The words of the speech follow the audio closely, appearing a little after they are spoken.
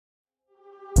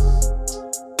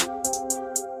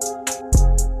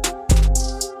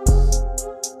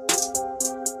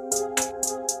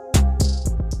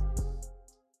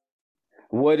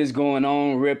What is going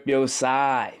on? Rip your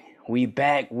side. We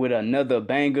back with another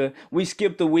banger. We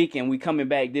skipped a week and we coming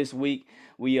back this week.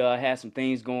 We had some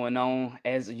things going on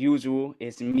as usual.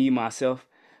 It's me myself,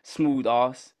 Smooth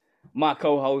Oss, my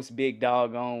co-host Big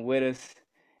Dog on with us,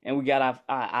 and we got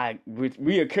our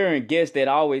reoccurring guest that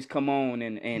always come on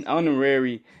and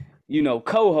honorary,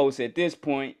 co-host at this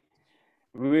point,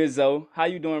 Rizzo. How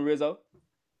you doing, Rizzo?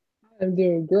 I'm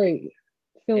doing great.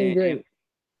 Feeling And great.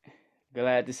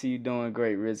 glad to see you doing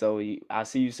great, Rizzo. I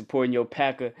see you supporting your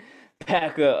Packer.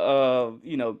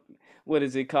 What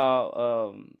is it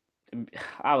called?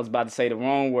 I was about to say the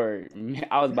wrong word.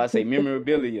 I was about to say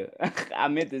memorabilia. I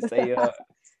meant to say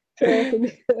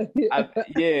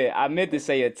I meant to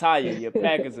say attire. Your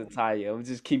Packers attire. I'll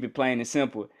just keep it plain and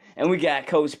simple. And we got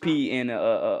Coach P and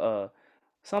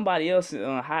somebody else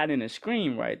hiding the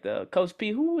screen right there. Coach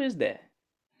P, who is that?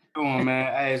 Doing,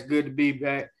 man? Hey, it's good to be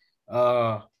back.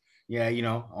 Uh, yeah,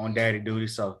 on daddy duty.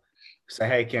 So say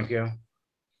hey, Kim.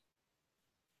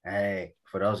 Hey,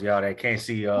 for those of y'all that can't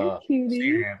see Hey, see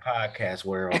cutie. her in podcast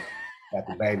world, got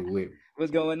the baby with me.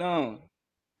 What's going on?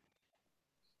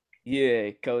 Yeah,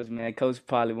 coach, man. Coach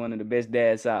probably one of the best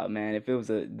dads out, man. If it was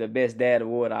the best dad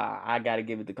award, I gotta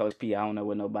give it to Coach P. I don't know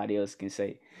what nobody else can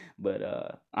say.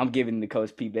 But I'm giving it to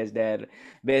Coach P best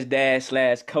dad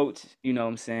slash coach, you know what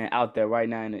I'm saying, out there right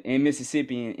now in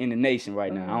Mississippi in the nation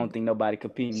right now. I don't Um, think nobody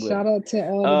competing with Shout him. out to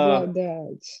all the Uh black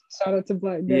dads. Shout out to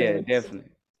black yeah, dads. definitely.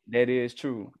 That is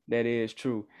true. That is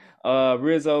true.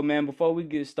 Rizzo, man, before we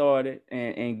get started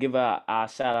and give our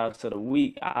shout outs to the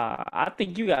week, I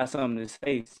think you got something to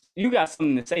say. You got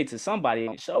something to say to somebody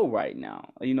in the show right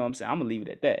now. You know what I'm saying? I'm gonna leave it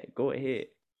at that. Go ahead.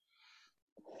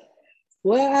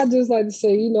 Well, I just like to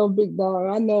say, big dog.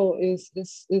 I know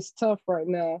it's tough right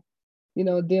now.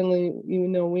 Dealing. We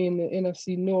in the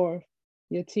NFC North.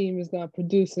 Your team is not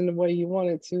producing the way you want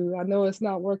it to. I know it's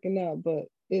not working out, but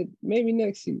it maybe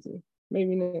next season.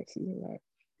 Maybe next season. Right?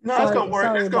 No, it's gonna work.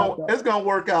 Sorry about that. It's gonna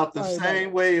work out the Sorry about same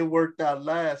that. way it worked out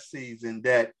last season.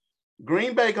 That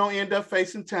Green Bay gonna end up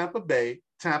facing Tampa Bay.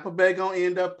 Tampa Bay gonna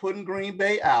end up putting Green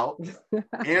Bay out.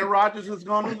 Aaron Rodgers is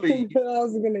gonna leave, I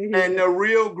was gonna and hear. the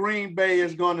real Green Bay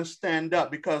is gonna stand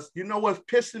up. Because you know what's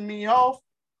pissing me off?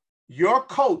 Your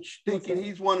coach What's thinking that?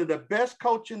 he's one of the best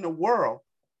coach in the world,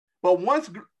 but once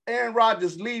Aaron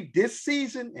Rodgers leave this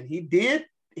season, and he did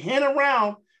hint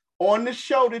around on the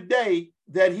show today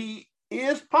that he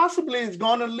is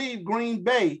going to leave Green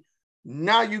Bay.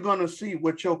 Now you're going to see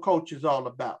what your coach is all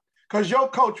about. Because your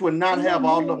coach would not Yeah, have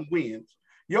all man. them wins.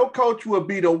 Your coach will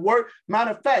be the worst.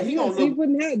 Matter of fact, Yes, he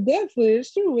wouldn't have. Definitely,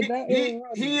 it's true without Aaron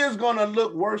he Rodgers. is going to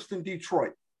look worse than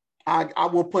Detroit. I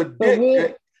will But predict we'll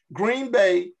that Green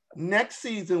Bay next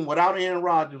season without Aaron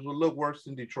Rodgers will look worse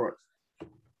than Detroit.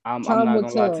 I'm time not will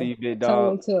gonna lie to tell. you, big Time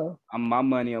dog. will tell. My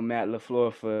money on Matt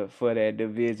LaFleur for that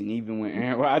division, even when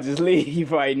Aaron Rodgers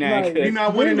leave right now, Right. We're cause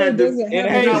not winning Green Bay that. doesn't it have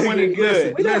a We're ain't not history. winning. looking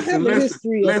good. We don't have a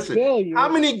history of Listen. How failure.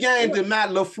 many We games don't, did Matt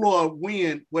LaFleur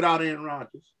win without Aaron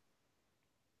Rodgers?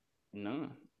 No,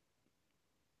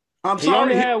 I'm he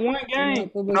only sorry. had one game.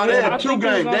 not the No, they I had two think it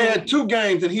was games. They only had two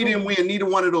games, and he didn't two. win neither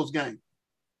one of those games.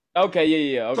 Okay,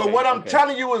 yeah, So what I'm okay.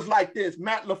 telling you is like this: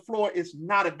 Matt LaFleur is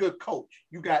not a good coach.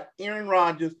 You got Aaron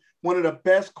Rodgers, one of the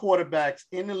best quarterbacks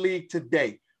in the league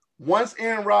today. Once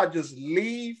Aaron Rodgers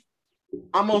leave,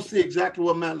 I'm gonna see exactly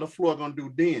what Matt LaFleur gonna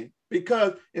do then.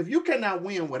 Because if you cannot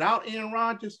win without Aaron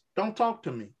Rodgers, don't talk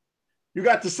to me. You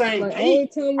got the same like team. only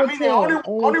time I will mean, the tell. Only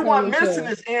only time one will missing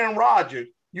tell. is Aaron Rodgers.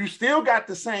 You still got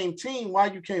the same team. Why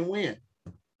you can't win?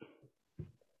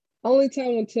 Only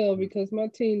time will tell because my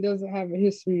team doesn't have a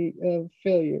history of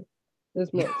failure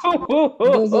as much.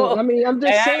 Doesn't I mean I'm Hey,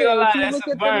 just I ain't gonna saying if lie, you that's look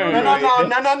a at the burn No, no, numbers, right no, there.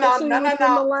 no, no, no, especially no, no,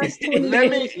 within the no. last 20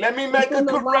 years, Let me make a within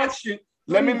the last correction.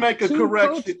 Let me we've make a two coaches.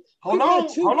 correction. We've had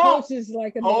two coaches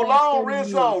like in the Hold last on, 30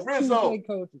 years. Two Rizzo. head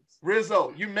coaches.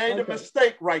 Rizzo, you made a Okay.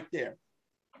 mistake right there.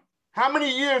 How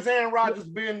many years Aaron Yeah, Rodgers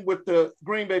been with the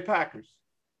Green Bay Packers?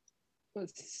 but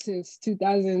since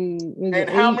 2008, And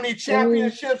how many I mean,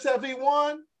 championships have he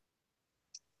won?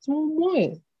 it's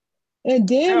one. And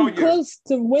damn Failure. close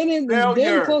to winning, damn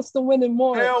Failure. close to winning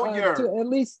more, to Failure. at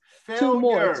least two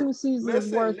more, Failure. 2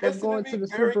 seasons worth of Listen to going to me the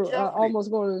very carefully.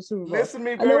 almost going to the Super Bowl. Listen to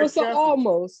me I know very it's an carefully.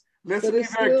 almost, but Listen to me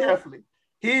it's very still carefully.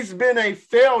 He's been a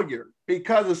failure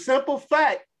because of simple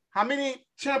fact, how many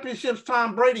championships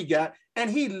Tom Brady got, and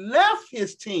he left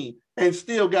his team and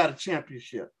still got a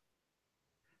championship.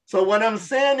 So what I'm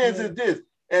saying is yeah. this: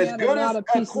 He as had a good lot as of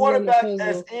a pieces in the quarterback as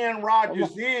puzzle. Aaron A Rodgers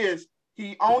lot. is,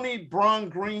 he only brung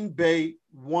Green Bay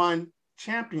one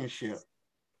championship.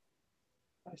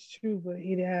 That's true, but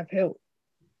he didn't have help.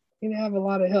 He didn't have a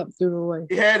lot of help through the way.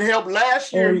 He had help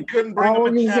last year. He And couldn't bring our him a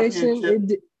organization,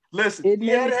 championship. Listen, It he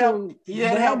had made help. some He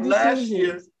had bad help last year.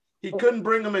 decisions. He couldn't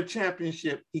bring him a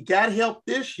championship. He got help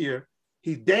this year.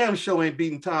 He damn sure ain't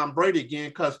beating Tom Brady again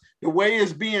because the way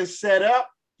it's being set up,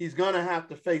 he's gonna have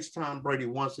to face Tom Brady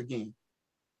once again.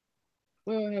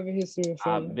 We don't have a history of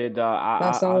failure. Big dog,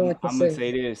 That's all I can I'm gonna say.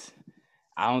 say this.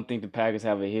 I don't think the Packers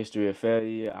have a history of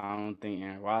failure. I don't think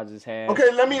Aaron Rodgers has.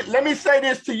 Okay, let me say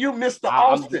this to you, Mr.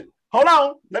 I'm- Austin. Hold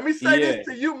on. Let me say Yeah. this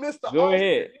to you, Mr. Go Austin.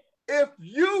 ahead. If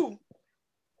you,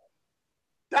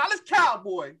 Dallas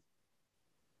Cowboys,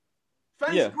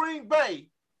 face Yeah. Green Bay,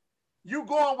 you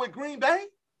going with Green Bay?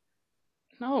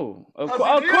 No, of 'Cause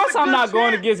course, it is a I'm good not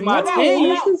going chance. against my Hold on, team. hold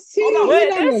on. It's his team. Hold on. He's Wait,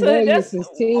 not gonna that's go a- against that's-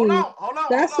 his team. Hold on.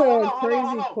 That's a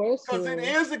crazy Because question.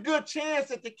 it is a good chance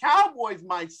that the Cowboys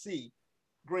might see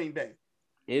Green Bay.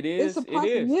 It It's is. a It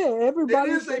is. Yeah,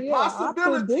 everybody It is said, a yeah, I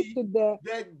possibility predicted that.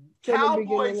 that From the beginning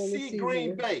Cowboys of the see Green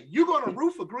season. Bay. You're gonna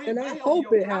root for Green And Bay I over hope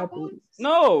your it Cowboys? happens.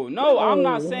 No, I'm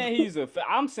not No. saying he's a.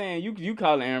 I'm saying you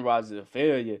calling Aaron Rodgers a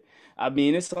failure. I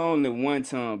mean, it's only one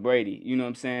Tom Brady. You know what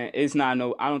I'm saying? It's not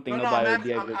no. I don't think No, nobody I'm would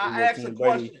be able asking, to do I what asked a Tom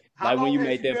Brady. question. How Like when long you has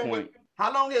made he that been point. with?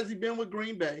 How long has he been with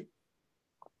Green Bay?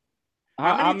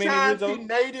 How How many times years he old?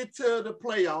 made it to the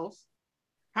playoffs?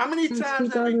 How many Since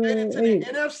times have he made it to the 2008.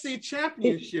 NFC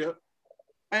Championship?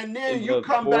 And then It you was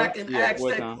come four. back and Yeah, ask four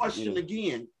that times. question Yeah.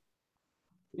 again.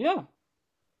 Yeah.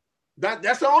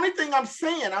 That's the only thing I'm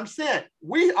saying. I'm saying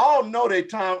we all know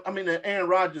that Aaron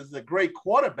Rodgers is a great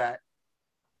quarterback.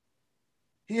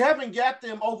 He haven't got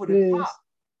them over the Yes. top.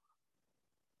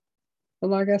 But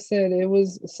like I said, it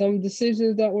was some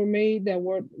decisions that were made that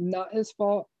were not his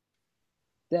fault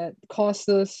that cost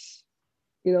us,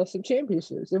 some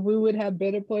championships. If we would have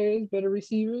better players, better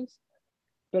receivers,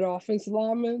 better offensive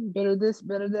linemen, better this,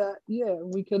 better that, yeah,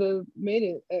 we could have made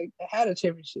it, had a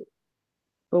championship.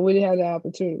 But we didn't have the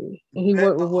opportunity. And he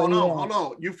worked with what he had. Hold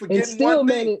on. You And forgetting still one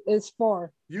made thing. it as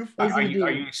far. Are you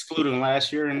excluding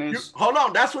last year in this? Hold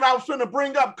on. That's what I was trying to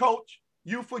bring up, Coach.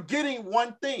 You forgetting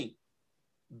one thing.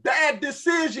 Bad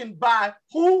decision by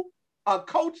who? A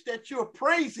coach that you're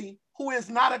praising who is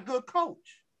not a good coach.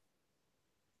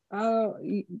 Y'all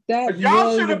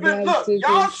should have been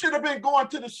y'all should have been going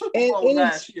to the Super Bowl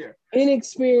last year.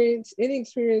 Inexperience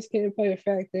can play a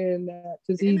factor in that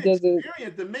because he doesn't.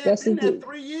 The man been there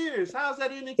 3 years. How's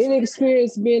that inexperience?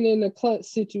 Inexperience being in a clutch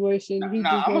situation. I'm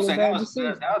gonna say that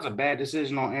was a bad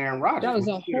decision on Aaron Rodgers.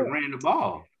 That was he ran the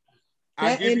ball.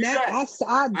 I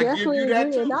definitely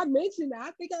agree. And I mentioned that.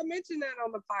 I think I mentioned that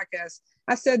on the podcast.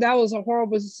 I said that was a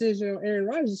horrible decision on Aaron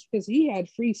Rodgers because he had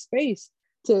free space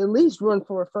to at least run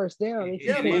for a first down.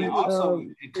 But also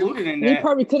included in that,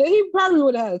 he probably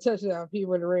would have had a touchdown if he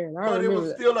would have ran. But it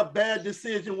was still a bad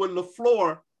decision with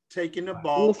LaFleur taking the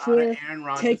ball out of Aaron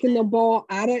Rodgers. Taking the ball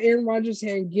out of Aaron Rodgers'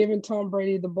 hand, giving Tom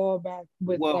Brady the ball back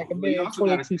with a minute and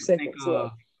 22 seconds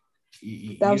left.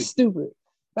 That was stupid.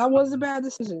 That was a bad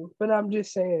decision, but I'm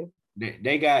just saying.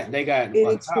 They got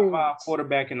a top 5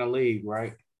 quarterback in the league,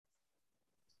 right?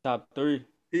 Top 3.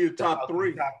 He's top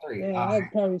 3. Yeah, I'd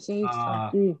probably say he's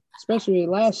top 3. Especially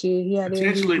last year, he had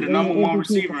potentially the number 1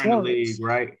 receiver in the league,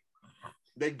 right?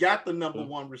 They got the number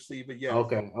 1 receiver, yeah.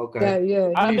 Okay.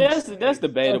 That's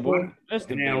debatable. That's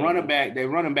and then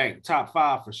running back top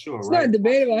 5 for sure, it's right? not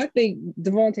debatable. I think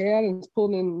Devontae Adams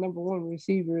pulled in number 1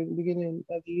 receiver in the beginning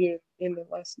of the year in the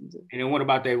last season. And then what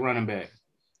about their running back?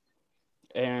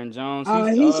 Aaron Jones.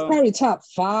 He's probably top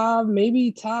 5,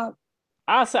 maybe top.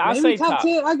 I say top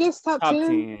 10. I guess top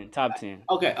 10. Top 10.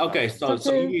 Okay. So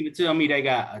you mean to tell me they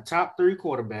got a top 3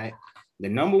 quarterback, the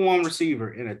number 1 receiver,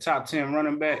 and a top 10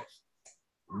 running back?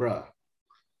 Bruh.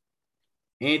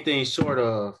 Anything short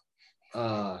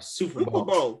of Super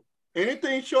Bowl.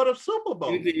 Anything short of Super Bowl.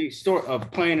 Anything short of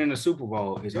playing in the Super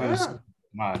Bowl is unacceptable,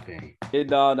 in my opinion.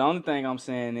 The only thing I'm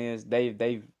saying is they've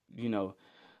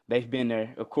been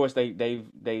there. Of course they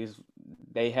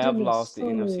have lost the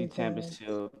NFC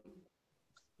Championship.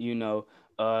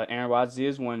 Aaron Rodgers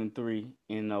is 1-3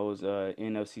 in those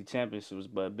NFC championships,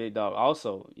 but Big Dog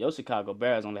also your Chicago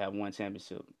Bears only have 1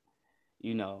 championship.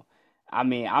 I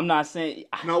mean, I'm not saying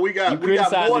no. We got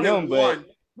more than one.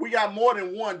 We got more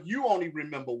than one. You only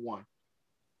remember 1.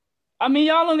 I mean,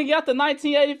 y'all only got the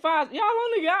 1985. Y'all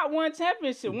only got 1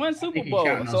 championship, 1 Super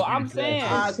Bowl. So I'm saying,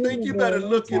 I think you better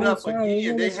look it up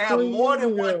again. They have more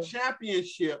than 1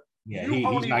 championship. Yeah, you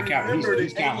only remember the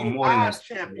 85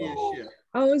 championship.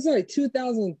 Oh, it's like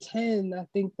 2010. I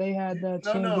think they had that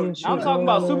championship. I'm talking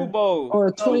about Super Bowl. Or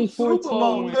 2014. Super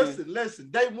Bowl, listen.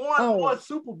 They won more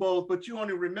Super Bowls, but you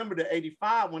only remember the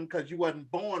 85 one because you wasn't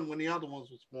born when the other ones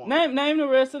was born. Name the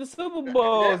rest of the Super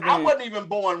Bowls. I wasn't even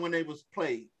born when they was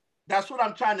played. That's what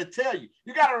I'm trying to tell you.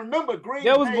 You got to remember Green Bay.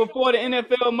 That was before the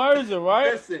NFL merger,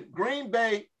 right? Listen, Green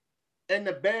Bay and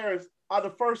the Bears are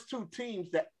the first two teams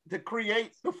to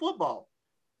create the football.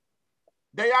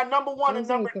 They are number one and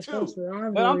number two.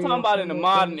 But I'm talking about in the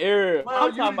modern era. Well,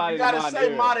 I'm talking about you in the gotta modern say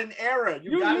era. modern era.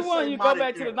 You gotta say you modern go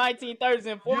back era. to the 1930s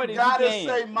and 40s. You gotta can,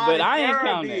 say modern but I ain't era.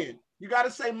 counting Then that. you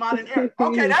gotta say modern era.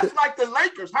 Okay, that's like the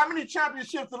Lakers. How many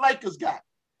championships the Lakers got?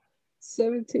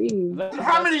 17.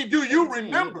 How many do you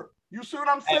remember? You see what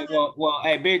I'm saying?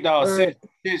 Hey, Big Dog,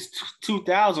 since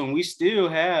 2000, we still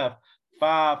have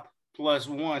 5 +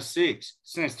 1 6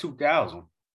 since 2000.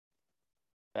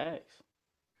 Thanks.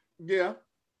 Yeah.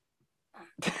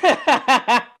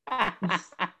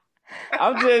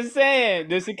 I'm just saying,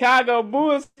 the Chicago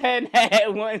Bulls hadn't had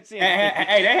one since.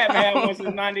 Hey, they haven't had one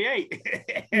since 98.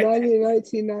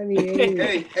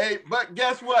 1998. Hey, but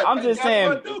guess what? I'm just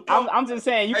saying. I'm just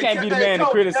saying you can't be the man to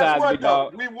criticize, Big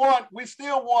Dog. We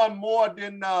still won more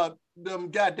than them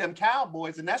goddamn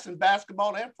Cowboys, and that's in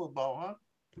basketball and football, huh?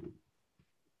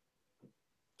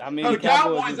 I mean, the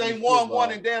Cowboys ain't won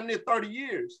one in damn near 30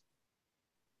 years.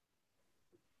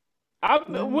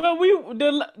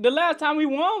 The last time we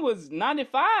won was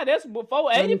 95. That's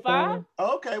before 85.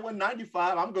 Okay, well,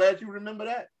 95. I'm glad you remember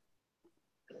that.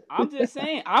 I'm just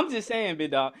saying,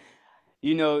 Big Dog.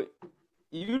 You know,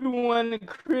 you the one to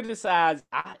criticize.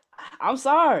 I'm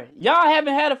sorry. Y'all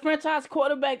haven't had a franchise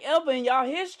quarterback ever in y'all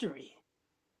history.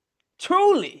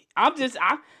 Truly. I'm just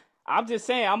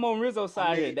saying, I'm on Rizzo's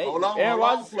side here. Aaron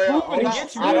Rodgers proving to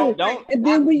get you. And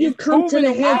then when you come to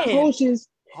the head coaches,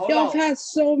 y'all have had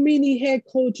so many head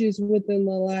coaches within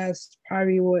the last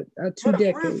probably 2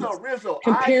 decades. Rizzo,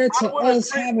 compared to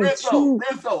us having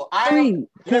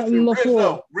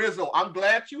Rizzo, I'm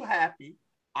glad you're happy.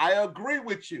 I agree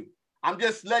with you. I'm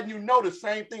just letting you know the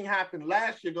same thing happened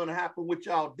last year going to happen with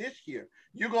y'all this year.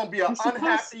 You're going to be an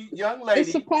unhappy young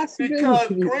lady because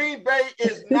Green Bay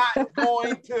is not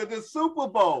going to the Super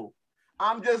Bowl.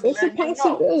 I'm just letting you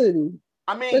know.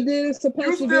 I mean, but then it's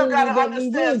you still got to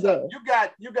understand something.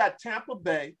 You got Tampa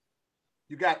Bay,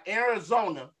 you got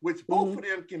Arizona, which both of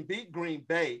them can beat Green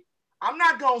Bay. I'm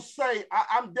not going to say,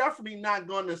 I'm definitely not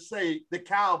going to say the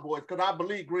Cowboys because I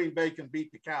believe Green Bay can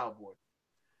beat the Cowboys.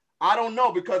 I don't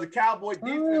know because the Cowboy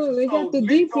defense is so lethal.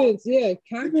 Defense, yeah.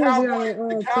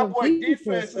 The Cowboy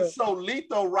defense is so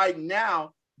lethal right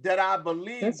now that I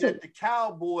believe that the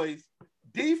Cowboys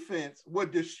defense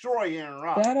would destroy Aaron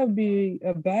Rodgers. That'll be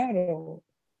a battle.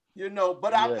 You know,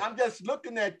 but I'm just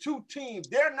looking at two teams.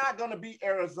 They're not going to beat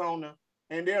Arizona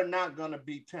and they're not going to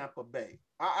beat Tampa Bay.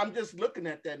 I'm just looking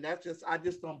at that, and I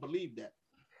just don't believe that.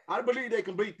 I believe they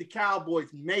can beat the Cowboys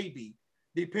maybe,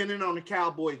 depending on the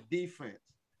Cowboys defense.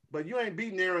 But you ain't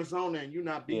beating Arizona and you're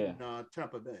not beating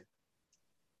Tampa Bay.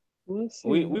 We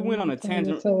went on a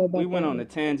tangent. That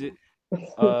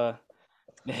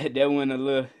went a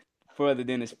little further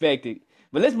than expected.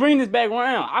 But let's bring this back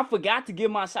around. I forgot to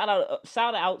give my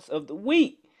shout outs of the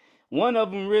week. One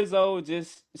of them, Rizzo,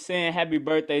 just saying happy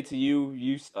birthday to you.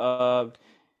 You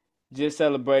just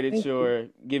celebrated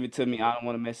give it to me. I don't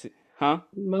want to miss it. Huh?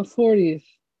 My 40th.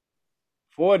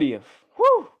 40th.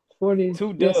 Woo! 40th.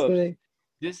 2 dubs. Yesterday.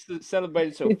 Just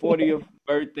celebrated your 40th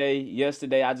birthday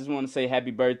yesterday. I just want to say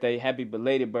happy birthday, happy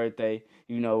belated birthday.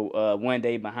 You know, 1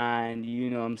 day behind.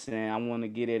 You know what I'm saying? I want to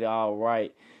get it all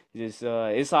right. Just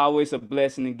it's always a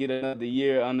blessing to get another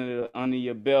year under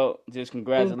your belt. Just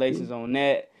congratulations on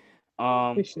that.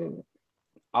 Appreciate it.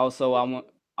 Also, I want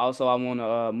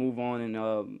to move on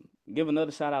and give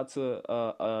another shout out to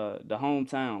the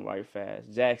hometown right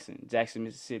fast, Jackson,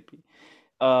 Mississippi.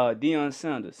 Deion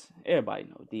Sanders. Everybody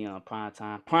know Deion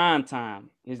Primetime.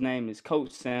 His name is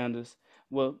Coach Sanders.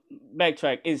 Well,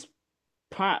 backtrack. It's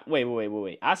Prime.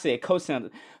 Wait. I said Coach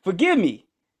Sanders. Forgive me.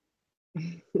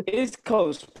 It's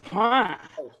Coach Prime.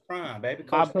 Coach Prime, baby.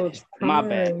 My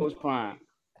bad. Coach Prime.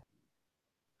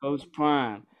 Coach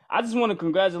Prime. I just want to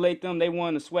congratulate them. They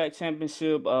won the SWAC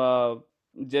championship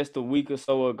just a week or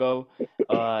so ago.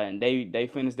 And they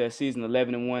finished their season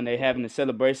 11-1. They're having the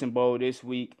Celebration Bowl this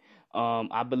week.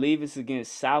 I believe it's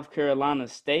against South Carolina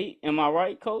State. Am I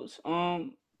right, Coach?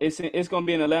 It's gonna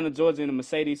be in Atlanta, Georgia, in the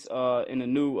Mercedes, in the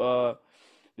new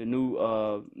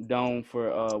dome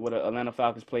for where the Atlanta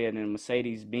Falcons play at, in the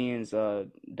Mercedes-Benz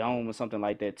dome or something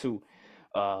like that too.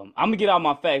 I'm gonna get all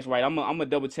my facts right. I'm gonna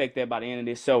double check that by the end of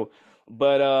this show.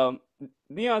 But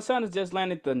Deion Sanders just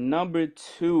landed the number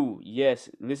 2. Yes,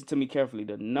 listen to me carefully.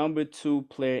 The number 2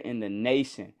 player in the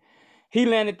nation. He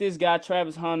landed this guy,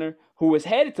 Travis Hunter, who was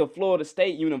headed to Florida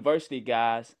State University,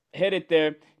 guys. Headed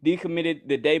there, decommitted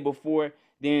the day before.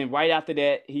 Then right after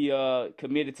that, he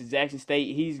committed to Jackson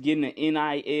State. He's getting an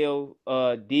NIL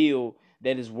deal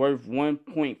that is worth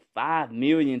 $1.5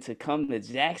 million to come to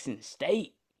Jackson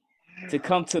State. to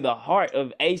come to the heart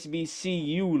of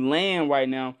HBCU land right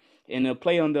now and to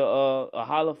play under a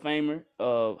Hall of Famer,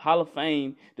 Hall of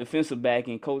Fame defensive back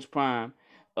in Coach Prime.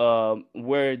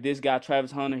 Where this guy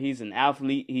Travis Hunter, he's an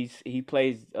athlete. He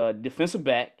plays defensive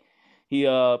back. He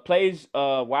plays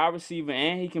wide receiver,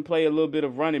 and he can play a little bit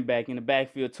of running back in the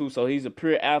backfield too. So he's a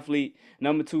pure athlete,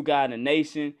 number 2 guy in the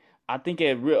nation. I think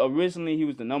originally he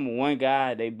was the number 1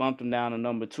 guy. They bumped him down to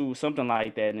number 2, something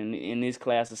like that in this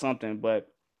class or something. But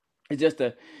it's just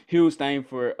a huge thing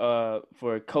for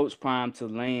Coach Prime to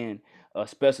land a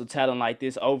special talent like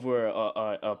this over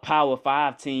a Power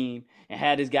 5 team and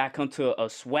have this guy come to a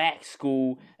SWAC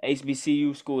school,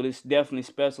 HBCU school. It's definitely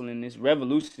special and it's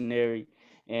revolutionary.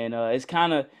 And it's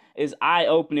eye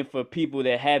opening for people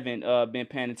that haven't been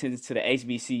paying attention to the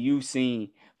HBCU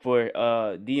scene for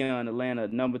Deion Atlanta,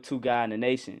 number 2 guy in the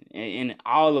nation, in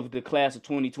all of the class of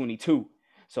 2022.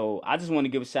 So I just want to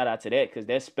give a shout out to that because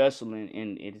that's special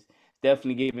and it's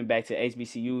definitely giving back to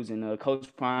HBCUs. And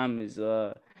Coach Prime is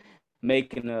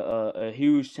making a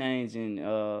huge change in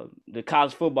the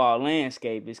college football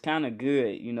landscape. It's kind of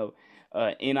good, NIL.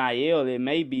 It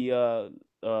may be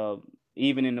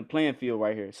even in the playing field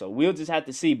right here. So we'll just have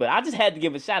to see. But I just had to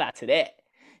give a shout out to that.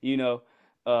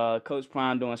 Coach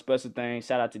Prime doing special things.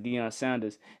 Shout out to Deion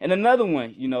Sanders. And another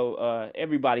one,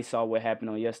 everybody saw what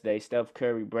happened on yesterday. Steph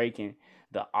Curry breaking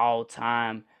the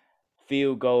all-time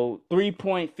field goal,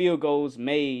 3-point field goals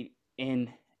made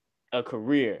in a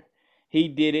career. He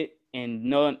did it and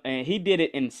he did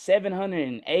it in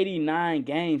 789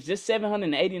 games. Just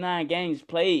 789 games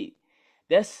played.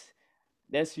 That's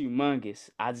humongous.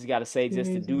 I just gotta say,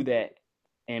 just to do that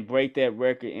and break that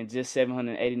record in just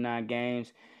 789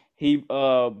 games, he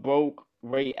broke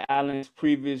Ray Allen's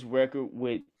previous record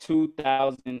with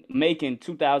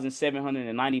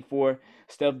 2,794.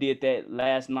 Steph did that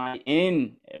last night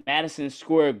in Madison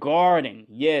Square Garden.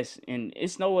 Yes, and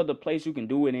it's no other place you can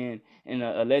do it in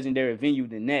a legendary venue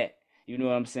than that. You know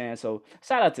what I'm saying? So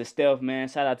shout out to Steph, man.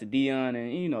 Shout out to Deion,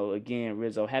 and again,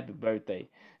 Rizzo, happy birthday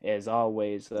as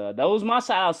always. That was my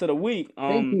shout outs of the week.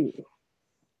 Thank you.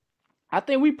 I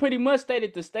think we pretty much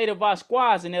stated the state of our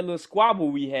squads in that little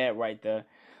squabble we had right there.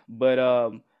 But I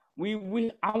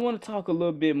want to talk a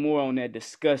little bit more on that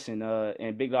discussion.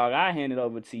 And Big Dog, I hand it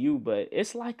over to you. But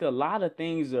it's like a lot of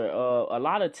things a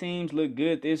lot of teams look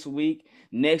good this week.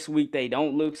 Next week they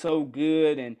don't look so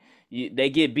good, and they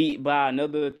get beat by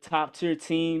another top tier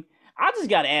team. I just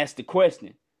got to ask the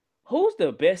question: who's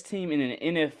the best team in the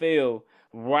NFL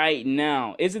right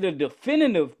now? Is it a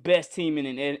definitive best team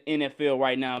in the NFL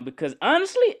right now? Because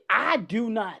honestly, I do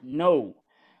not know.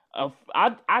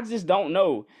 I just don't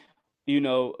know.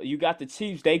 You got the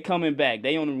Chiefs. They coming back.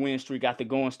 They on the win streak after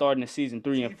starting the season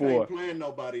 3 and 4. Ain't playing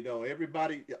nobody though.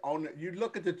 Everybody you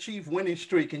look at the Chiefs winning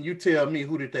streak and you tell me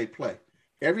who did they play.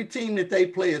 Every team that they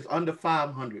play is under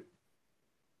 500.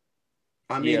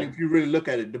 I mean, if you really look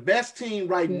at it, the best team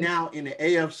right now in the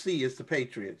AFC is the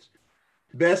Patriots.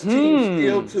 Best team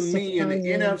still to me in the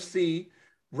NFC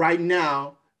right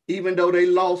now, even though they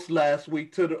lost last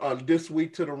week this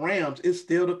week to the Rams, it's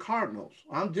still the Cardinals.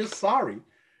 I'm just sorry.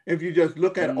 If you just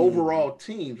look at overall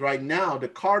teams right now, the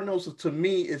Cardinals to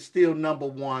me is still number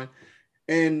 1,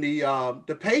 and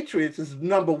the Patriots is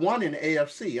number 1 in the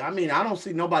AFC. I mean, I don't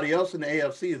see nobody else in the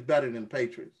AFC is better than the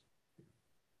Patriots.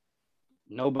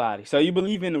 Nobody. So you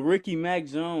believe in the rookie Mac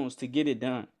Jones to get it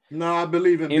done? No, I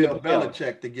believe in Bill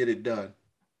Belichick to get it done.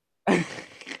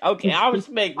 Okay, I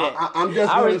respect that. I'm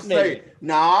just going to say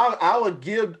now. I would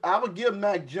give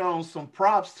Mac Jones some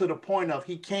props to the point of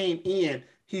he came in.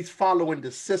 He's following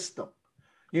the system.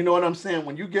 You know what I'm saying?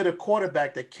 When you get a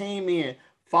quarterback that came in,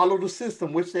 follow the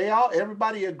system, which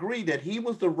everybody agreed that he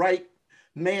was the right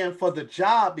man for the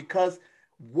job, because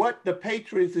what the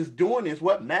Patriots is doing is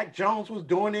what Mac Jones was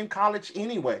doing in college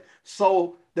anyway.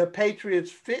 So the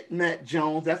Patriots fit Mac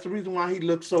Jones. That's the reason why he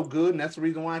looks so good, and that's the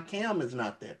reason why Cam is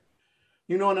not there.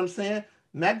 You know what I'm saying?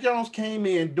 Mac Jones came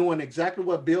in doing exactly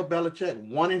what Bill Belichick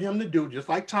wanted him to do, just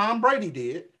like Tom Brady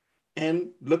did, and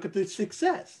look at the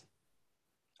success.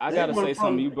 I got to say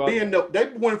something. They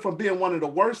went from being one of the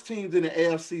worst teams in the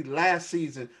AFC last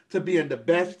season to being the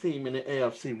best team in the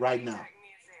AFC right now.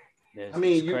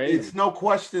 It's no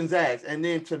questions asked. And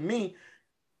then to me,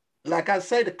 like I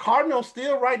say, the Cardinals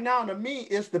still right now to me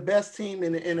is the best team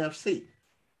in the NFC.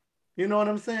 You know what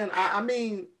I'm saying? I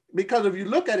mean, because if you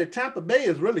look at it, Tampa Bay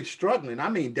is really struggling. I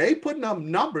mean, they putting up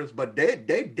numbers, but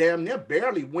they damn near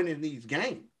barely winning these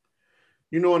games.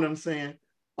 You know what I'm saying?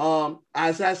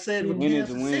 As I said, with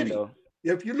Kansas City,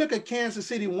 if you look at Kansas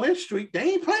City win streak, they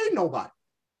ain't played nobody.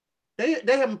 They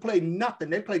haven't played nothing.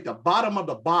 They played the bottom of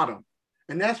the bottom.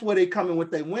 And that's where they come in with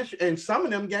their win. And some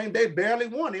of them games, they barely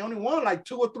won. They only won like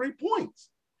 2 or 3 points.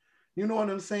 You know what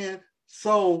I'm saying?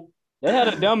 So they had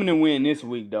a dominant win this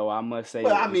week, though. I must say.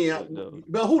 Well, I mean,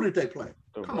 but who did they play?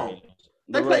 Come on.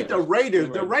 They played the Raiders.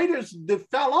 The Raiders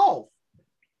fell off.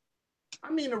 I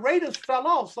mean, the Raiders fell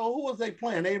off. So who was they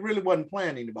playing? They really wasn't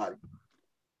playing anybody.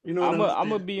 You know, I'm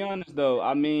gonna be honest though.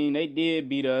 I mean, they did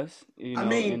beat us. You know, I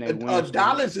mean,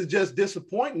 Dallas is just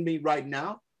disappointing me right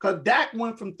now because Dak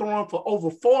went from throwing for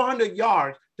over 400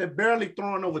 yards to barely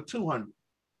throwing over 200.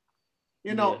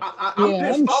 You know, yeah. I'm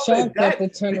pissed off at Dak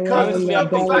because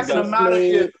the fact of the matter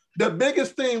is the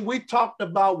biggest thing we talked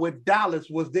about with Dallas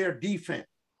was their defense,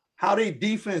 how their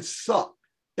defense sucked.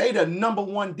 They the number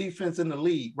 1 defense in the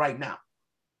league right now.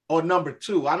 Or number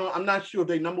 2. I'm not sure if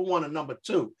they number 1 or number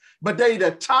 2, but they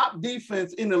the top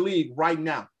defense in the league right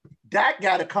now. Dak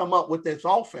got to come up with this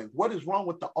offense. What is wrong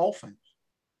with the offense?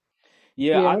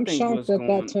 Yeah, I'm shocked that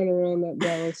turnaround that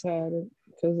Dallas had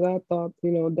because I thought,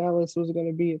 Dallas was going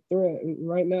to be a threat. And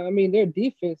right now, I mean, their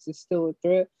defense is still a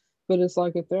threat, but it's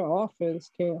like if their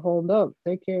offense can't hold up,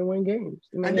 they can't win games.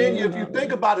 And then if you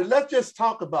think about it, let's just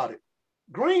talk about it.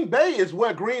 Green Bay is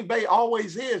where Green Bay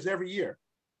always is every year.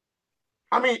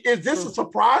 I mean, is this a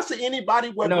surprise to anybody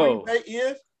where Green Bay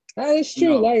is? That is true.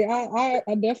 No. Like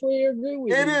I definitely agree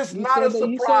with you. It is not a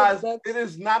surprise. It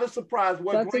is not a surprise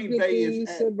where Green Bay is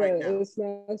at right now. It's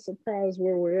not a surprise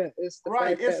where we're at. It's the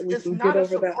fact that we can get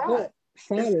over that hump.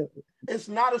 It's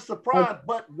not a surprise.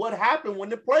 But what happened when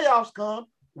the playoffs come?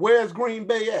 Where's Green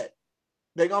Bay at?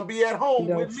 They're gonna be at home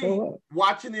with me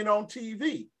watching it on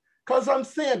TV. Because I'm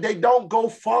saying they don't go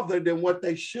further than what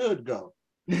they should go.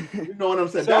 You know what I'm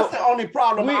saying? That's the only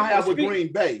problem I have with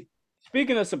Green Bay.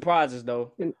 Speaking of surprises,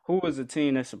 though, who was the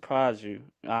team that surprised you?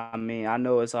 I mean, I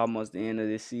know it's almost the end of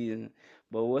this season,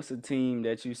 but what's the team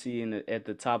that you see at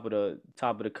the top of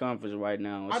the conference right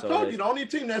now? I told you the only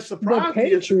team that surprised me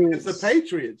is the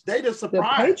Patriots. They just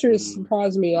surprised. The Patriots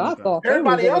surprised me. I thought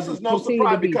everybody else is no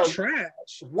surprise because trash.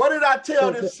 What did I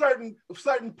tell this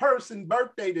certain person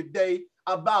birthday today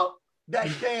about that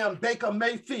damn Baker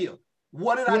Mayfield?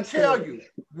 What did I tell you?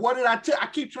 What did I tell? I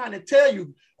keep trying to tell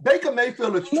you, Baker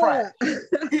Mayfield is trash.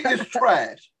 He is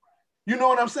trash. You know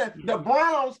what I'm saying? The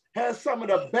Browns has some of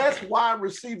the best wide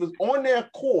receivers on their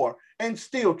core and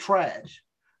still trash.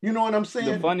 You know what I'm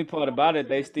saying? The funny part about it,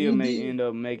 they still may end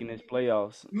up making this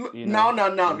playoffs. No.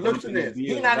 Listen to this.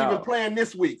 He's not even playing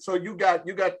this week. So you got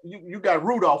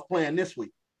Rudolph playing this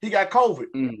week. He got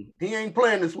COVID. He ain't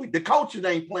playing this week. The coaches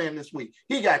ain't playing this week.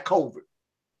 He got COVID.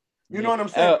 You know what I'm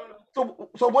saying?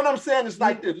 So what I'm saying is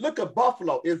like this. Look at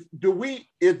Buffalo. Is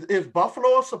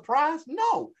Buffalo a surprise?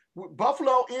 No.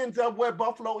 Buffalo ends up where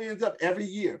Buffalo ends up every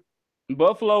year.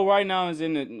 Buffalo right now is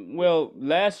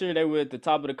last year they were at the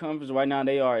top of the conference. Right now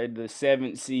they are at the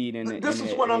 7th seed. This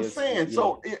is what I'm saying. Yeah.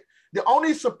 So the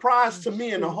only surprise to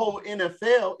me in the whole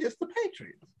NFL is the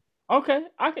Patriots. Okay,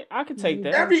 I can take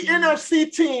that. Every NFC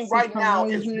team right now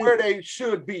is where they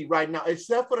should be right now,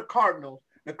 except for the Cardinals.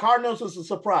 The Cardinals is a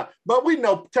surprise, but we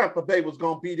know Tampa Bay was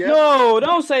going to be there. No,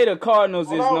 don't say the Cardinals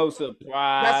is no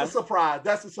surprise.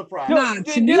 That's a surprise. Nah,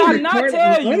 did I not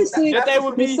tell you that they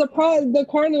would be surprised? The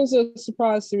Cardinals are a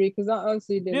surprise to me because I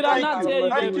honestly didn't. Did I not tell you?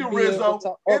 Thank you, Rizzo.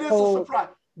 It is a surprise.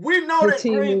 We know that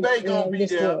Green Bay going to be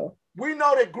there. We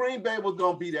know that Green Bay was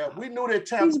going to be there. We knew that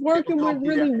Tampa He's working with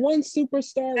really one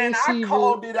superstar and receiver. I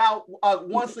called it out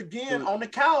once again on the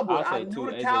Cowboys. I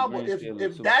knew the Cowboys.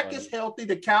 If Dak is healthy,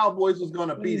 the Cowboys was going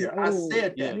to be there. I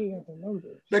said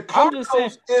that. The Cardinals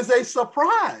is a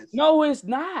surprise. No, it's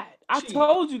not. I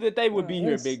told you that they would be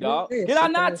here, big dog. Did I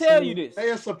not tell you this?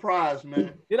 They're a surprise,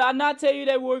 man. Did I not tell you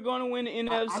they were going to win the NFC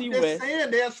West? I'm just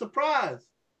saying they're a surprise.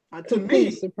 To me,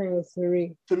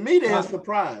 they're a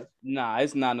surprise. Nah,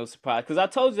 it's not no surprise because I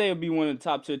told you they would be one of the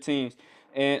top 2 teams.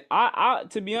 And I,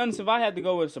 to be honest, if I had to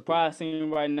go with a surprise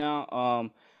team right now,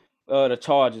 the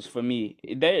Chargers for me.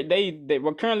 They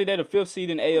were currently they're the 5th seed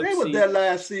in AFC. They were there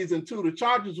last season too. The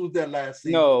Chargers was there last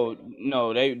season.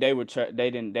 No, they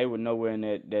were nowhere in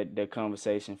that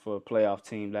conversation for a playoff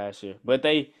team last year. But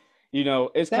they,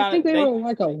 it's kind of. I think they were on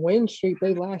like a win streak.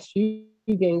 They last few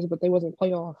games, but they wasn't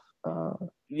playoff.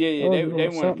 They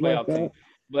weren't a playoff team.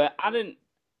 But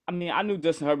I knew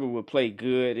Justin Herbert would play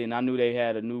good, and I knew they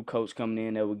had a new coach coming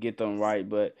in that would get them right.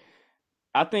 But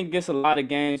I think it's a lot of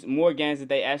games, more games that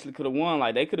they actually could have won.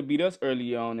 Like they could have beat us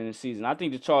early on in the season. I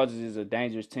think the Chargers is a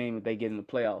dangerous team if they get in the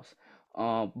playoffs.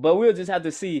 But we'll just have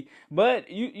to see.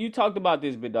 But you talked about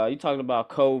this, big dog. You talked about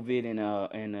COVID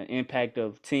and the impact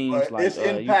of teams. But it's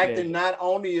impacting. Not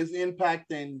only is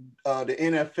impacting the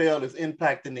NFL, it's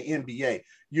impacting the NBA.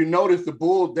 You notice the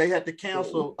Bulls, they had to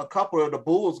cancel a couple of the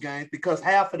Bulls games because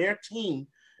half of their team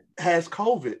has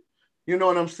COVID. You know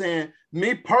what I'm saying?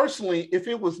 Me personally, if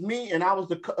it was me and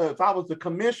if I was the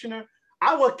commissioner,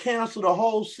 I would cancel the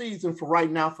whole season for right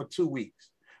now for 2 weeks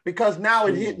because now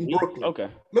it hit in Brooklyn. Okay.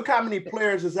 Look how many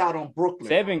players is out on Brooklyn.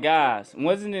 7 guys.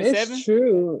 Wasn't it 7? It's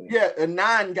true. Yeah,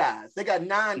 9 guys. They got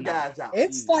 9 guys out.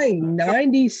 It's like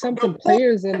 90-something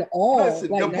players in all. Listen,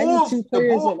 like 92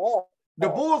 players in all. The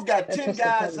Bulls got 10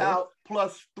 guys out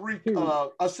plus 3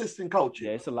 assistant coaches.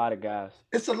 Yeah, it's a lot of guys.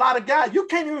 It's a lot of guys. You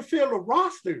can't even fill the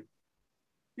roster.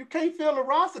 You can't fill the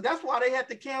roster. That's why they had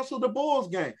to cancel the Bulls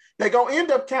game. They're going to end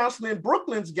up canceling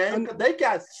Brooklyn's game because they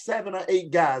got 7 or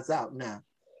 8 guys out now.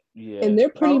 Yeah. And they're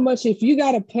pretty much, if you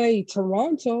got to play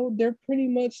Toronto, they're pretty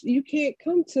much, you can't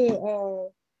come to,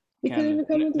 you can't even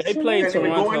come into They played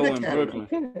Toronto and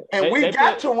Brooklyn. And we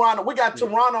got Toronto. We got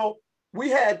Toronto. We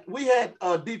had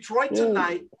Detroit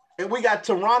tonight, and we got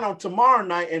Toronto tomorrow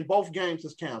night, and both games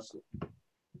is canceled.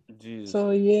 Jesus.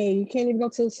 So yeah, you can't even go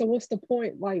to. So what's the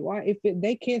point? Like, why if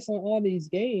they cancel all these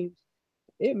games,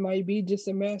 it might be just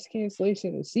a mass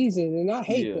cancellation of the season, and I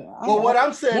hate that. Well, what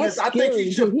I'm saying is, I think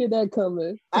he should hear that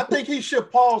coming. I think he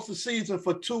should pause the season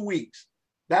for 2 weeks.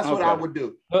 That's what I would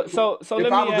do. So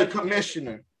if I was the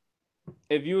commissioner.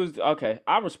 If you was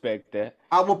I respect that.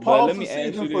 I will pause the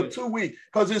season for 2 weeks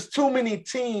because there's too many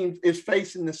teams is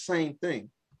facing the same thing.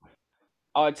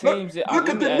 Teams. Look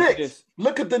at the Knicks.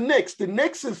 Look at the Knicks. The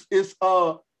Knicks is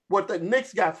what the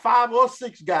Knicks got 5 or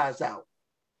 6 guys out.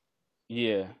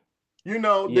 Yeah. You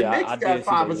know, the Knicks got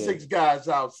 5 or 6 guys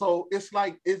out. So it's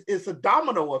like it's a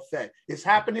domino effect. It's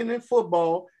happening in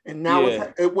football, and now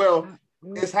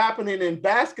it's happening in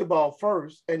basketball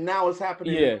first, and now it's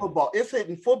happening in football. It's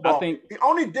hitting football. The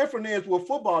only difference is with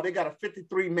football, they got a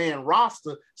 53-man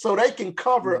roster, so they can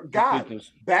cover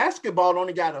guys. Basketball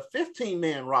only got a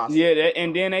 15-man roster. Yeah,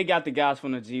 and then they got the guys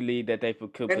from the G League that they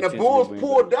could. And the Bulls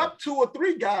pulled up 2 or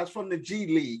 3 guys from the G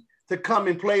League to come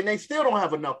and play, and they still don't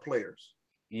have enough players.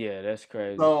 Yeah, that's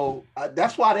crazy. So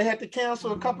that's why they had to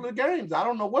cancel a couple of games. I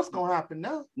don't know what's gonna happen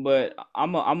now. But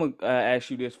I'm gonna ask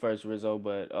you this first, Rizzo.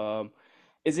 But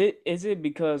is it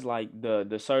because like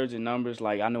the surge in numbers?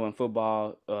 Like I know in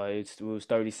football, it was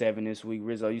 37 this week.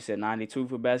 Rizzo, you said 92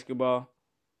 for basketball.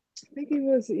 I think it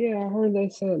was. Yeah, I heard they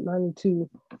said 92.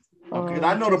 Okay, and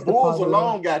I know the Bulls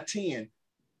alone got 10.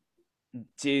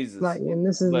 Jesus. Like, and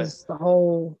this is the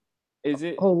whole. Is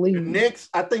it whole league? The Knicks,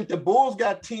 I think the Bulls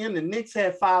got 10. The Knicks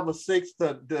had 5 or 6.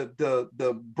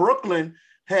 The Brooklyn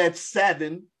had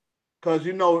 7 because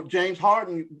James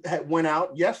Harden went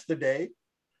out yesterday.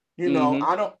 I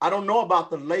don't know about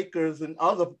the Lakers and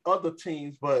other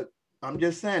teams, but I'm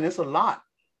just saying it's a lot.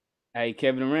 Hey,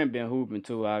 Kevin Durant been hooping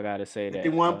too. I gotta say that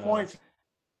 51 points.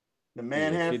 The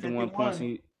man had 51 points.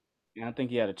 I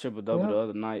think he had a triple-double the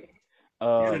other night. He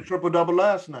had a triple-double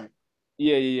last night.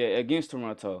 Yeah, against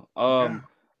Toronto.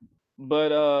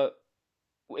 But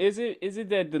is it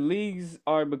that the leagues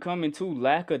are becoming too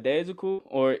lackadaisical,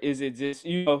 or is it just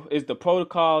is the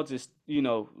protocol just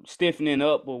stiffening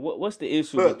up, or what's the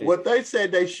issue with it? What they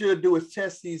said they should do is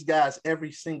test these guys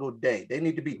every single day. They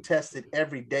need to be tested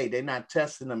every day. They're not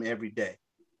testing them every day.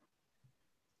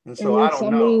 And so I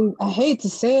don't know. I mean, I hate to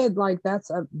say it, like that's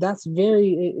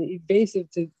very invasive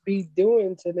to be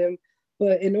doing to them.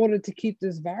 But in order to keep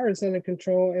this virus under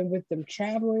control, and with them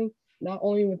traveling, not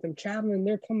only with them traveling,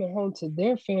 they're coming home to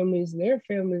their families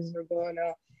are going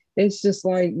out. It's just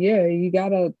like, you got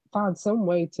to find some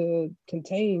way to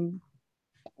contain,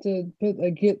 to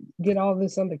get all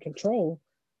this under control.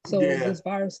 So this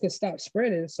virus can stop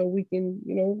spreading, so we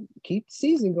can, keep the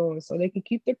season going, so they can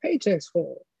keep their paychecks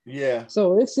flowing. Yeah.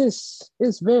 So it's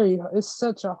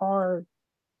such a hard.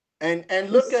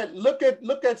 And look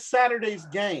at Saturday's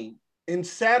game. In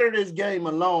Saturday's game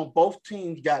alone, both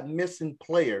teams got missing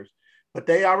players, but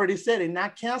they already said they're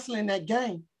not canceling that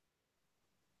game.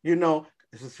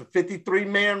 This is a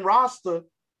 53-man roster.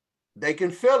 They can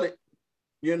fill it,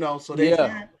 so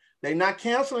they're not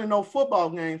canceling no football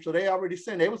games. So they already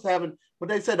said they was having, but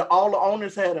they said all the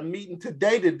owners had a meeting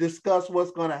today to discuss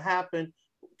what's going to happen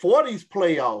for these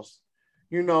playoffs,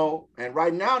 and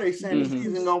right now they're saying the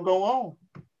season going to go on.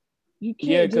 You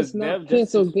can't just not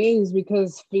cancel games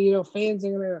because fans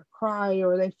are gonna cry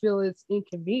or they feel it's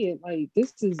inconvenient. Like,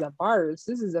 this is a virus.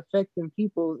 This is affecting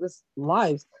people's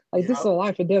lives. Like, this is a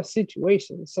life or death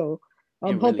situation. So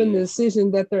I'm hoping the decision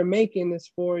that they're making is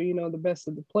for the best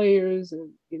of the players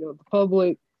and the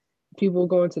public, people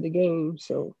going to the game.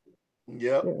 So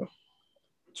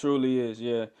Truly is,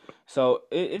 yeah. So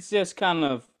it's just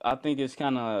I think it's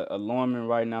kind of alarming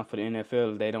right now for the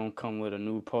NFL if they don't come with a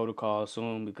new protocol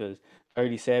soon, because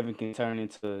 37 can turn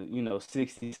into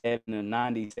 67 or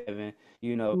 97,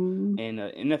 and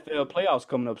NFL playoffs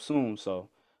coming up soon. So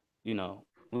You know,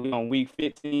 we on week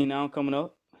 15 now coming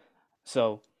up.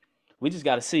 So we just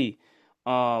got to see.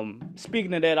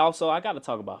 Speaking of that, also, I got to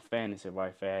talk about fantasy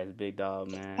right fast, big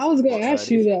dog, man. I was gonna ask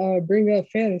you to bring up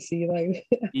fantasy. Like,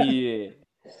 yeah,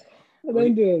 they're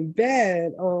doing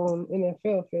bad on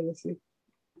NFL fantasy.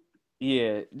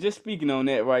 Yeah, just speaking on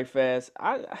that right fast,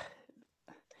 I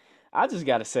just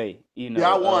gotta say, you know,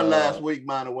 Yeah, I won last week,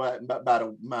 by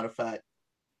the matter of fact.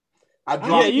 I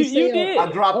dropped, you did.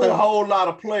 I dropped a whole lot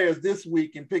of players this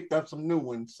week and picked up some new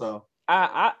ones. So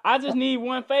I just need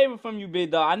one favor from you,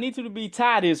 big dog. I need you to be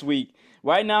tied this week.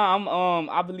 Right now,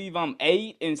 I believe I'm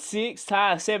 8-6,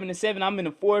 tied 7-7. I'm in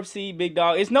the 4th seed, big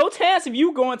dog. It's no chance of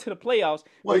you going to the playoffs.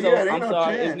 Well, yeah, I'm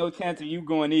sorry, it's no chance of you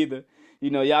going either. You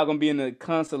know, y'all gonna be in a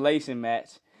consolation match.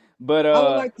 But I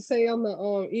would like to say on the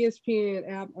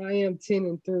ESPN app, I am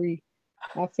 10-3.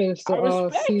 I finished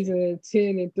the season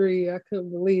 10-3. I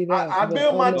couldn't believe that. I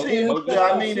built my team.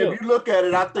 I mean, if you look at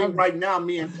it, I think right now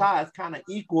me and Ty is kind of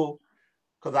equal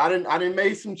because I didn't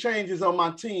make some changes on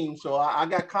my team, so I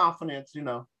got confidence. You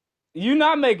know. You're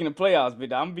not making the playoffs,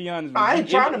 but I'm be honest with you. I ain't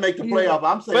trying to make the playoffs.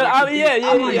 I'm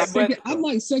saying, I'm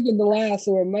like second to last,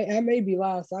 or I may be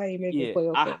last. I ain't making the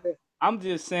playoffs. I'm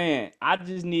just saying, I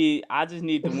just need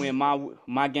to win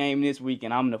my game this week,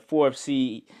 and I'm the 4th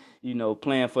seed. You know,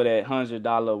 playing for that $100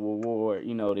 reward.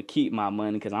 You know, to keep my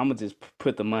money, because I'm gonna just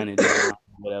put the money down,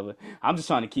 whatever. I'm just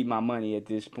trying to keep my money at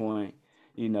this point.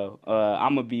 You know,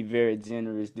 I'm gonna be very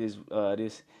generous this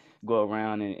go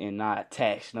around and not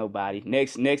tax nobody.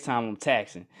 Next time I'm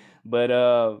taxing,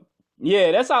 but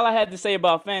yeah, that's all I had to say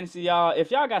about fantasy, y'all.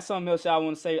 If y'all got something else y'all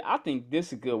want to say, I think this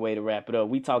is a good way to wrap it up.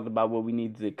 We talked about what we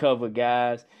needed to cover,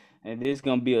 guys, and this is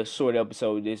gonna be a short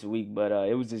episode this week, but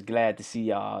it was just glad to see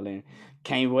y'all and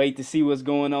can't wait to see what's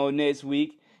going on next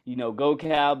week. You know, go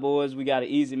Cowboys. We got an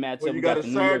easy matchup. Well, you got a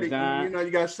Saturday. You know, you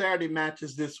got Saturday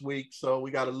matches this week, so we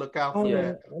got to look out for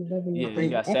that. Yeah, you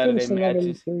got Saturday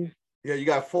matches. Yeah, you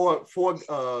got four.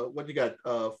 What you got?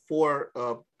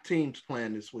 4 teams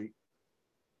playing this week.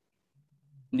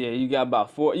 Yeah, you got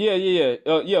about 4.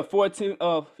 Yeah, 14.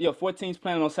 4 teams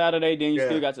playing on Saturday. Then you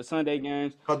still got your Sunday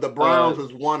games. Because the Browns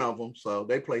is one of them, so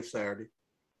they play Saturday.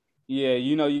 Yeah,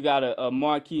 you know, you got a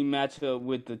marquee matchup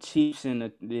with the Chiefs and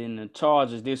the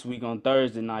Chargers this week on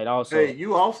Thursday night. Also, hey,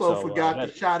 you also forgot to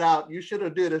shout out. You should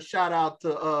have did a shout out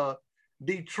to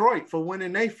Detroit for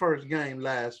winning their first game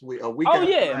last week. Oh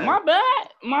yeah, my bad.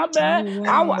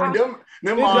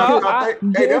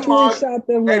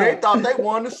 They thought they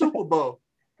won the Super Bowl.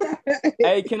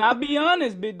 Hey, can I be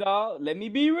honest, big dog? Let me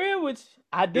be real with you.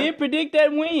 I did predict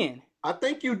that win. I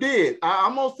think you did. I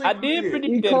almost think I did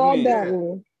predict that win. That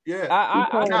one. Yeah.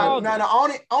 Now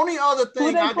the only other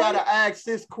thing I gotta ask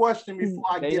this question before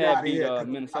I get out of here.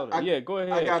 Minnesota. Go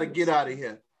ahead. I gotta get out of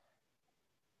here.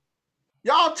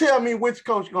 Y'all tell me which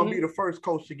coach gonna be the first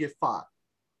coach to get fired.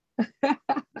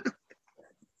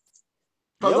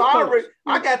 Because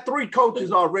I got 3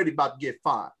 coaches already about to get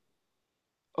fired.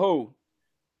 Oh.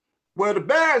 Well, the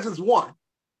Bears is one.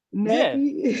 Yeah.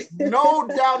 No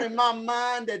doubt in my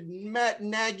mind that Matt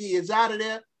Nagy is out of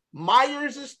there.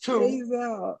 Myers is 2. He's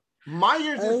out.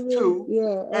 Myers is 2.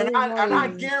 Yeah, and I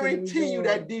guarantee you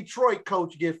that Detroit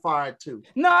coach get fired too.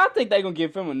 No, I think they're gonna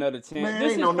give him another chance. Man,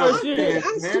 this is no first year.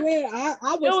 I swear, I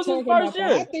was talking about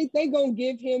that. I think they're gonna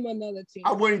give him another chance.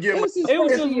 I wouldn't give him. It was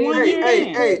just 1 year.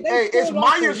 Hey, it's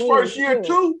Myers' first year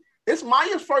too. It's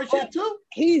Myers' first year too.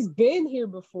 He's been here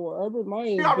before. Urban Meyer.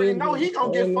 He already know he's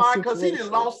gonna get fired because he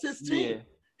didn't lost his team. Yeah.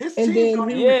 His and team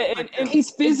then and he's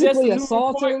physically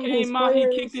assaulting his players.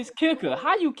 He kicked his kicker.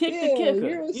 How you kick the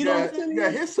kicker? You know what I'm saying?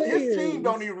 Yeah, his team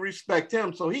don't even respect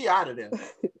him, so he out of there.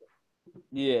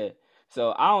 Yeah.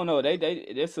 So I don't know.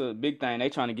 That's a big thing. They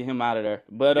trying to get him out of there.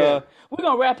 But we're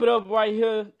gonna wrap it up right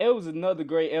here. It was another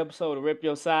great episode of Rip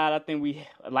Your Side. I think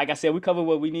like I said, we covered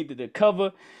what we needed to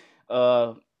cover.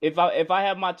 If I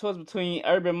have my choice between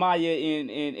Urban Meyer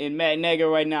and Matt Nagy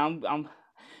right now, I'm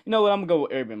you know what? I'm gonna go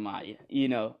with Urban Meyer. You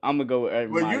know, I'm gonna go with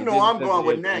Urban Meyer. Well, you know I'm going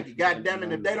with Nagy. God damn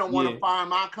it, if they don't want to fire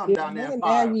him, I'll come down there and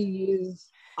fire him.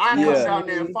 I come down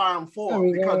there and fire him for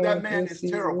him because that man is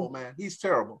terrible, man. He's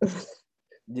terrible.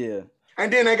 Yeah.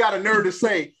 And then they got a nerve to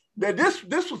say that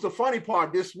this was the funny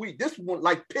part this week. This one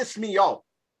like pissed me off.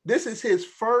 This is his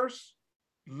first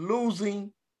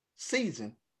losing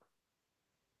season.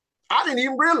 I didn't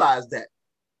even realize that.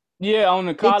 Yeah, on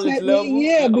the college level.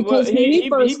 Yeah, because when he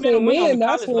first came in,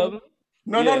 that's what.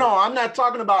 No. I'm not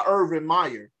talking about Urban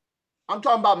Meyer. I'm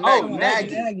talking about Matt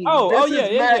Nagy.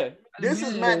 Yeah. This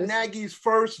is Matt Nagy's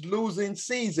first losing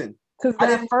season. Because I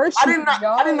that didn't. first I year, did not.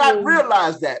 I did not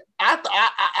realize that.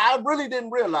 I really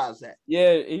didn't realize that.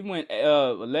 Yeah, he went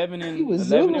 11 he was and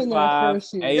zooming that 5,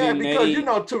 first year. 8 Yeah, and because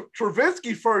 8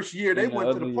 Trubisky first year they in the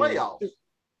went to the other year. playoffs.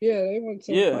 Yeah, they went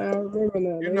to the Yeah. playoffs. I remember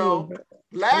that. You know,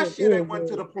 last year they went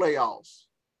to the playoffs.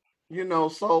 You know,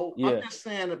 so Yeah. I'm just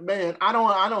saying that, man, I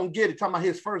don't get it. Talking about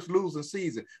his first losing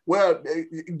season. Well,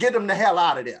 get him the hell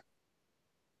out of there.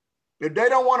 If they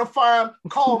don't want to fire him,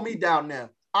 call me down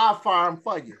there. I'll fire him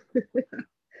for you.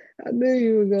 I knew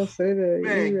you were gonna say that.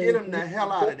 Man, get him the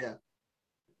hell out of there.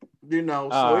 You know,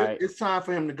 so All right. it's time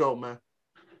for him to go, man.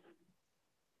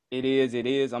 It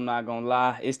is. I'm not gonna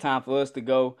lie. It's time for us to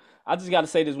go. I just gotta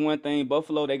say this one thing.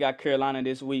 Buffalo, they got Carolina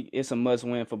this week. It's a must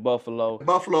win for Buffalo.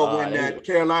 Buffalo win that.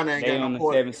 Carolina ain't They got on no the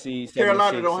quarterback. 7th seed.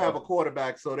 Carolina don't have a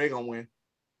quarterback, so they gonna win.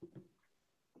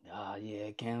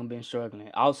 Yeah, Cam been struggling.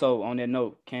 Also, on that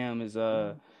note, Cam is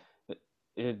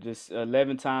just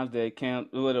 11 times that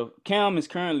Cam is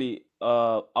currently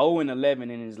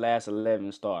 0-11 in his last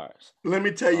 11 starts. Let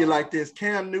me tell you like this: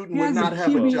 Cam Newton would has a not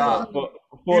have a QB job.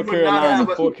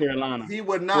 For Carolina. He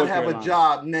would not have a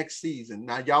job next season.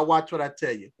 Now, y'all watch what I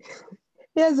tell you.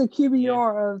 He has a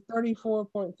QBR of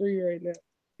 34.3 right now.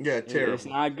 Yeah, terrible. It's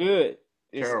not good.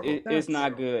 It's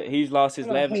not good. He's lost his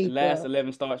last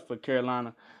 11 starts for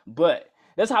Carolina. But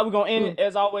that's how we're going to end it.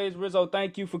 As always, Rizzo,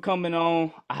 thank you for coming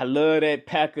on. I love that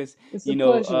Packers, it's a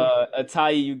pleasure.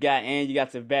 attire you got, and you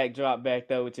got the backdrop back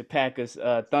there with your Packers,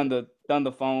 Thunder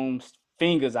Foams,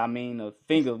 fingers, or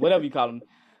fingers, whatever you call them,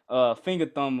 finger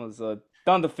thumbers,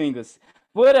 Thunder fingers,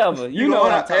 whatever. You know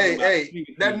what I'm talking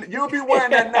about. You'll be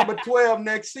wearing that number 12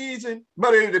 next season,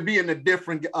 but it'll be in a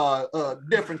different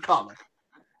color.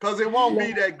 Because it won't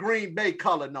be that Green Bay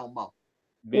color no more.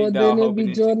 Big dog hoping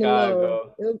in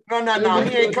Chicago. No.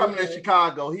 He ain't coming to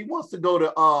Chicago. He wants to go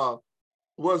to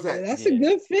what's that? That's a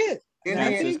good fit.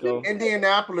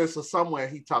 Indianapolis or somewhere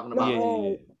he talking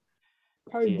about.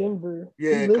 Probably Denver.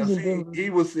 Yeah, because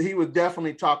he was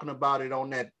definitely talking about it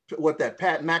on that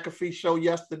Pat McAfee show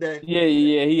yesterday. Yeah.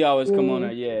 He always come on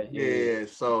there. Yeah.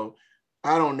 So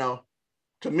I don't know.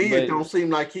 To me, it don't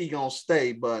seem like he gonna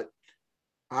stay, but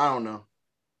I don't know.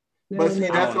 But see,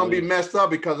 that's gonna be messed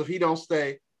up because if he don't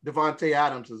stay, Devontae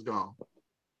Adams is gone.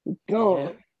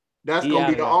 That's gonna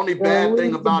be the only bad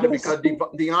thing about it because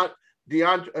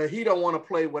DeAndre he don't want to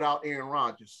play without Aaron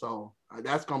Rodgers, so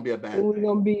that's gonna be a bad. We're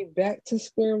gonna be back to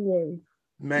square one,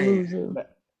 man.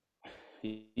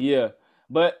 Yeah,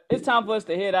 but it's time for us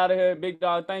to head out of here. Big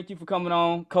dog, thank you for coming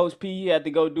on. Coach P, he had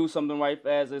to go do something right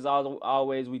fast. As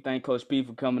always, we thank Coach P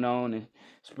for coming on and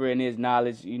spreading his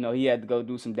knowledge. You know, he had to go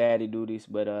do some daddy duties,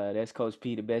 but that's Coach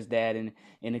P, the best dad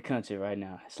in the country right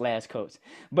now / coach.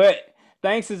 But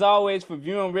thanks as always for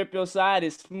viewing Rip Your Side.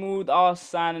 It's Smooth Off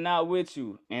signing out with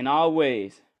you. And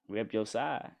always, Rip Your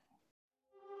Side.